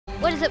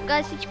What is up,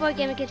 guys? It's your boy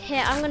GamerKid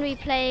here. I'm going to be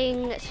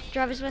playing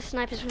Drivers vs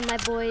Snipers with my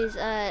boys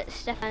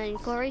Stefan and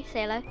Corey.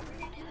 Say hello.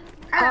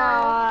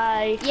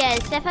 Hi. Yeah,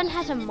 Stefan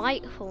has a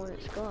microphone.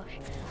 Gosh,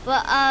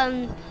 but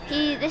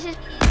this is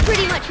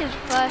pretty much his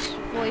first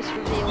voice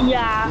reveal.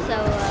 Yeah. So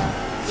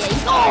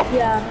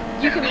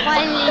Yeah. you can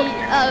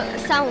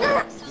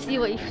finally see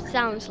what he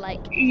sounds like.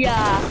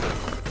 Yeah.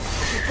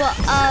 But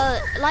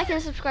like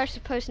and subscribe to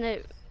post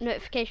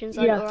notifications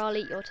on, or I'll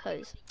eat your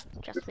toes.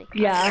 Trust me.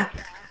 Yeah.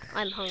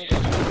 I'm hungry.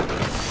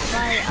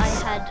 I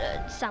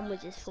had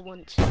sandwiches for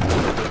once. But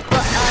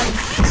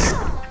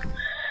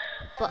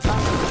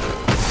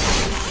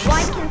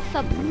like and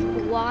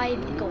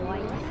subscribe,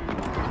 guys.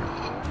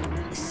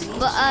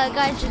 But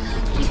guys, just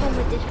keep on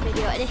with this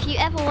video. And if you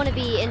ever want to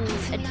be in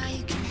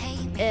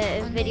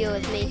a video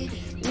with me,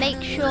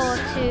 make sure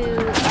to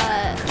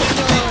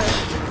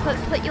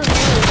put your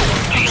name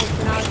in the comments,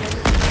 and I'll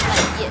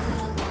just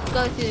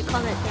go through the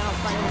comments and I'll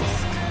find your name.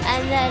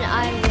 And then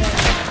I will,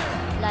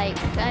 I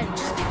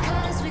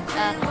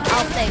don't know,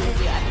 I'll play with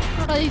you. I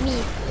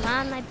promise,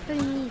 man, I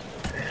promise.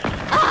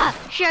 Ah!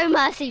 Show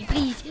mercy,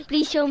 please.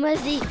 Please show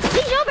mercy.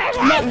 Please show mercy.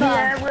 Never.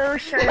 Yeah, we'll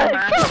show mercy.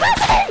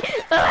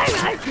 Oh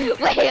my god.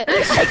 Wait, I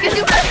can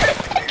do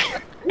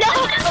no!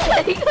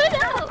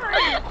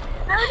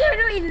 How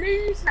did we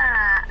lose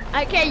that?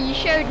 Okay, you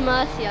showed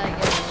mercy, I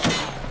guess.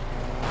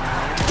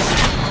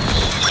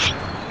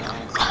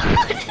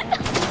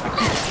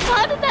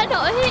 How did that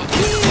not hit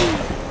you?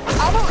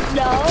 I don't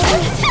know.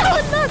 I'm so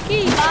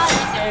unlucky.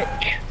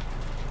 Magic.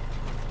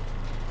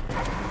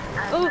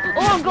 Oh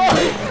my god.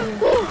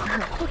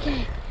 Okay.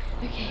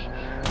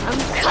 I'm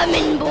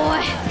coming,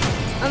 boy.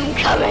 I'm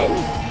coming.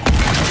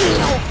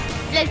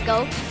 Let's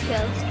go.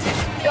 Kill.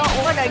 Got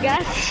one, I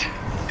guess.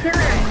 Kill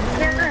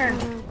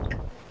him.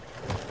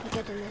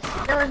 Get in this.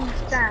 Kill him,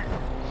 Steph.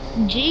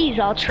 Jeez,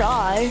 I'll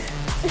try.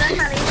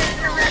 Stefan, he's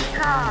in the red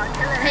car.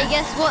 Kill him. Hey,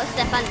 guess what,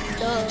 Stefan?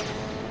 Duh.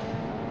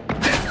 He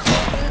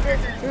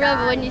doesn't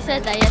Remember die. when you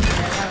said that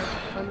yesterday? That was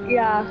funny.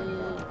 Yeah.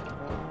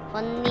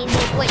 Funny.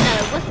 Wait, no,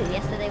 it wasn't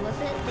yesterday, was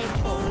it? Day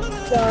before.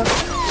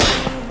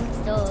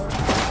 Duh.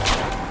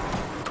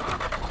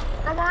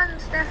 Come on,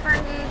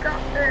 Stefan, you got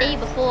this. Day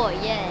before,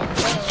 yeah.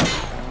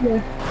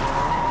 Yeah.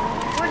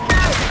 Watch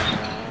out.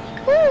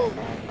 Woo!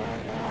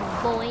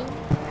 Boing.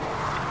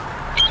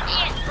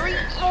 Yeah, 3,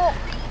 4.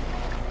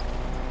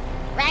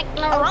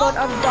 Ragnarok. Oh god,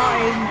 I'm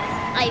dying.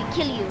 I'll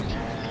kill you.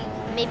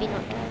 Maybe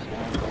not.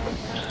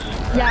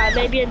 Yeah,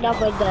 maybe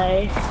another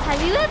day.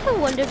 Have you ever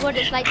wondered what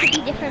it's like to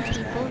be different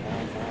people?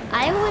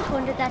 I always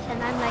wondered that,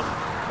 and I'm like,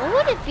 what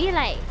would it be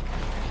like?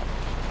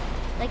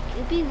 Like,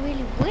 it'd be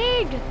really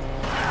weird.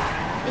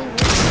 Being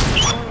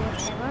weird or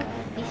whatever.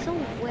 Be so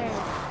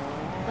weird.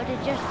 But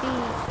it'd just be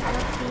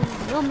not being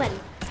human.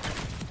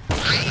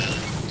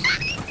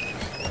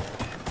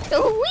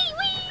 Oh, wee!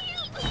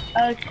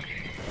 Okay.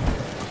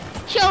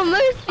 Show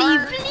mercy,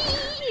 please!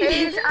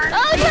 He's on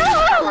Oh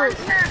Come on, no!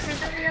 Steph,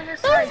 he's on the other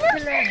side.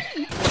 Kill him.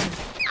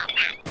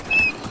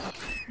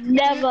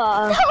 Never. No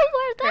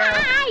more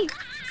die!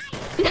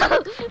 No!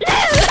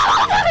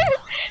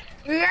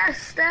 Yes,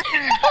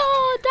 Stefan.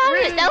 Oh damn it!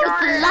 We That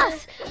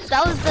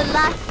got was the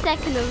last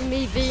second of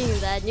me being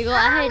there, and you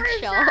got a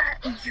headshot.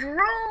 Draw.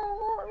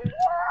 What?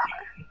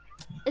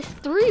 It's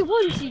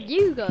 3-1 to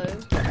you, go.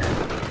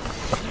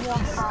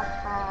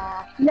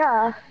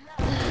 Yeah.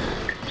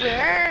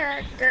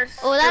 Yeah,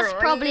 Oh, that's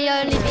probably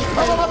only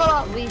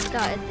because we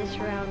started this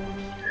round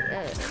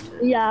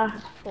Yeah.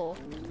 4.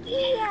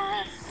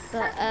 Yes.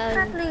 But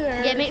probably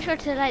is. yeah, make sure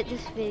to like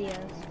this video,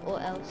 or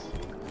else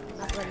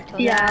I've already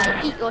told Yeah. you.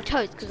 I'll eat your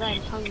toes because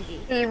I'm hungry.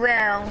 He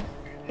will.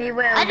 He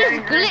will. I just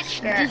don't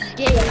glitched risk it. this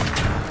game.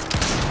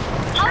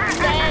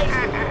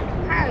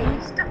 Hey,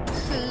 stop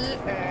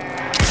cheating.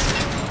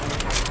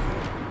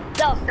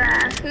 Stop.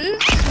 Steph, he's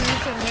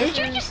cheating. Did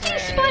you just do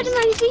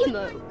Spider-Man's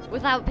emote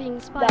without being No.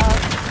 Spider?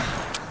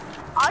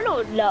 I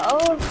don't know.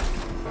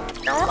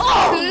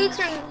 Stop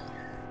cheating.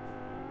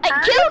 I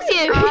killed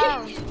you! Oh.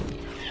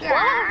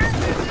 Yeah, did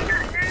you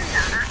not do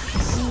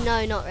that? No,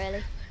 not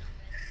really.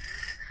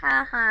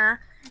 Haha.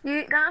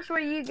 That's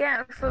what you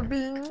get for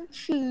being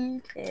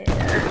cheated.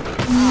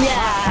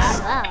 Yeah.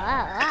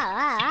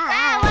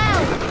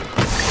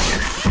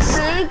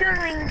 We're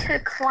going to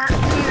clap you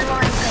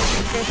like a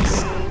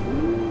fishy.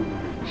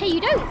 Hey,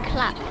 you don't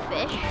clap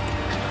fish.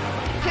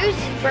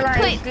 Well, I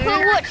Put do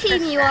what like team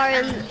the you are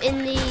second. in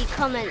the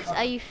comments.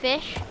 Are you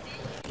fish?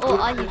 Or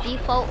are you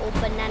default or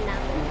banana?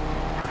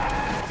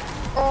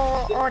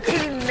 Or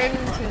Team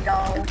Minty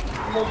Doll.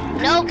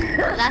 Nope,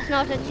 that's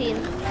not a team.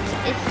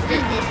 It's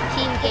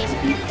Team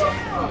Gamer.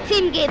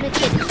 Team Gamer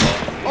Kid.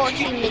 Or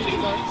Team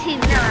Mintigo. Team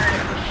No,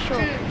 Sure.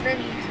 Team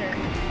Minty.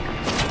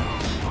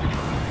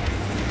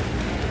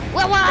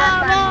 Wah, wah,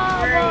 wah,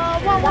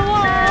 wah, wah, wah,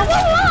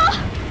 wah.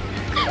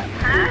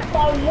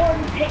 By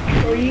one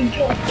pixel, you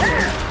get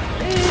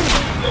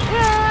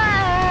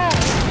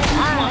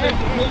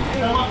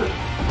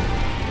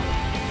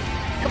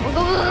Come on, go,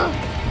 go,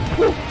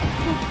 go.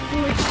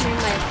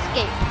 My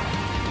escape.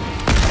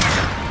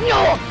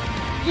 No!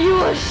 You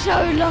are so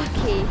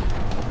lucky.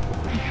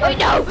 Oh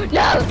no, no,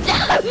 no!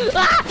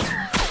 Ah!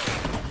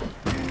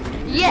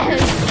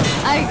 Yes,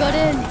 I got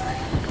in.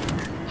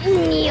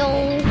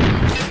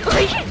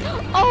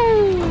 Oh!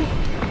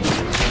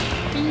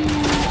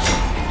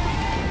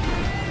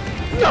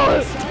 No,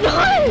 no!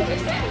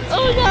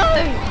 Oh no!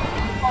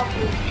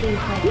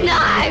 No!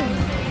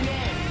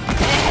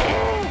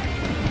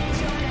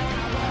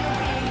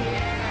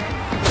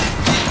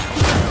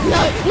 No,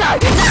 no,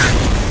 no!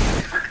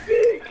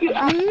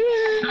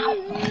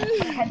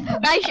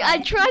 I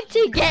tried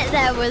to get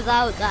there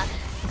without that.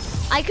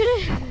 I could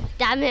have.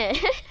 Damn it!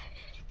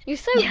 You're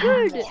so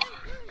good.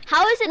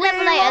 How is it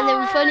level 8 and then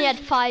we've only had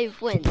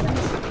 5 wins?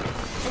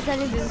 It's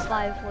only been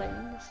 5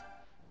 wins.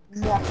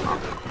 Most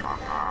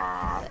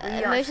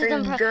of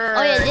them.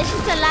 Oh yeah, this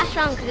is the last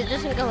round because it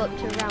doesn't go up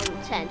to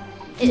round 10.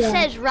 It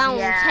says round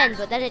 10,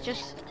 but then it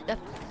just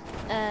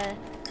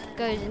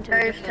goes into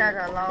a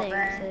different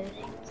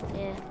thing. So,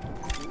 yeah.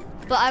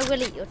 But I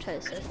will eat your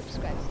toes, so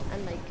subscribe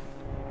and like.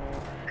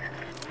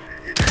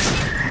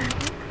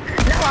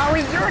 No, I'll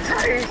eat your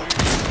toes.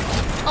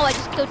 Oh, I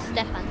just killed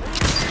Stefan.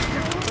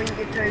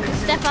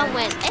 Stefan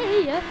went,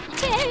 hey,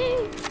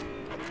 hey.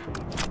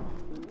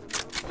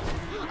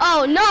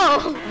 Oh no!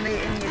 I'm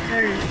eating your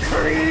toes.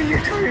 I'm eating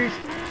your toes.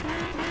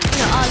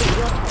 No, I'll eat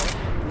your toes.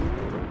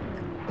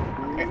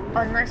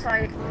 Unless I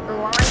like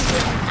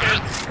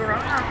and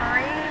subscribe.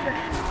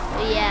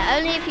 Yeah,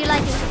 only if you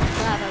like and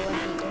subscribe, I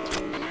won't eat your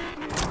toes.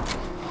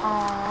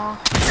 Aww,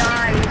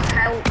 guys,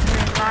 help me.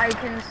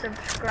 Like and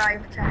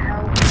subscribe to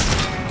help me.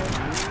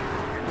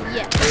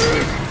 Yeah.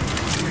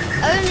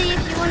 Only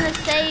if you want to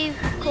save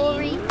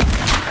Corey,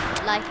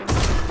 like and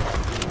subscribe.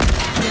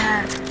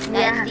 Yeah.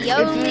 That's the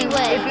only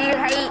way. If you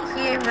hate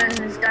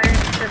humans, don't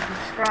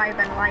subscribe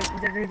and like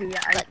the video.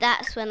 But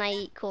that's when I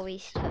eat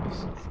Corey's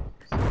toes.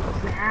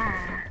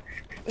 Yeah.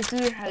 If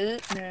you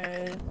hate me.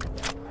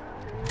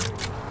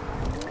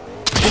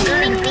 Ding,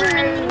 ding, ding,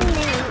 ding,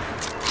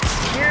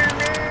 ding,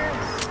 ding.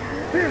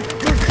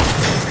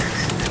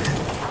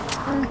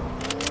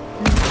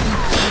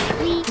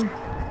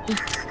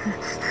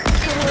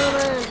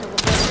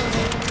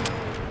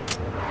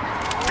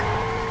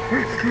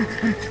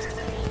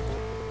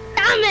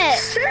 Damn it!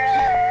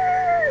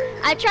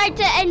 I tried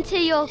to enter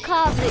your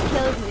car, but it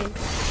killed me.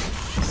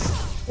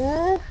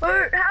 Oh,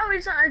 how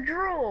is that a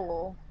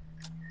draw?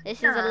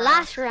 This is the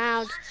last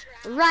round.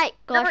 Right,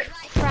 gosh.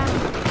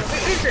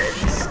 It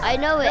isn't. I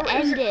know it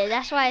ended.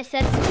 That's why I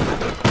said.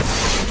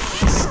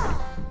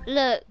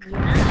 Look.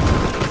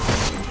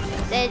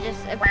 There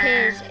just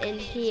appears in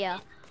here.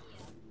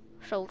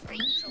 So.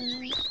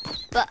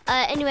 But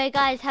anyway,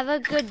 guys, have a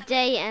good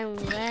day. And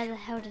where the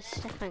hell does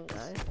Stefan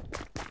go?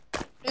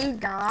 He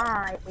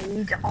died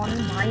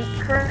on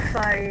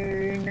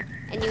microphone.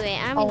 Anyway,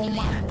 I'm in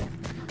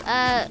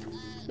here.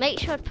 Make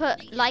sure to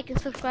put like and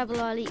subscribe or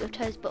I'll eat your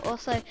toes, but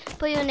also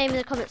put your name in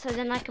the comments so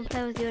then I can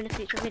play with you in a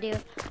future video.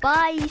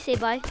 Bye, say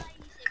bye.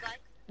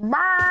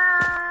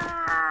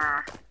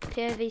 Bye.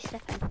 POV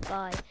Stefan,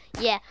 bye.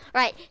 Yeah,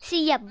 right,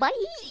 see ya, bye.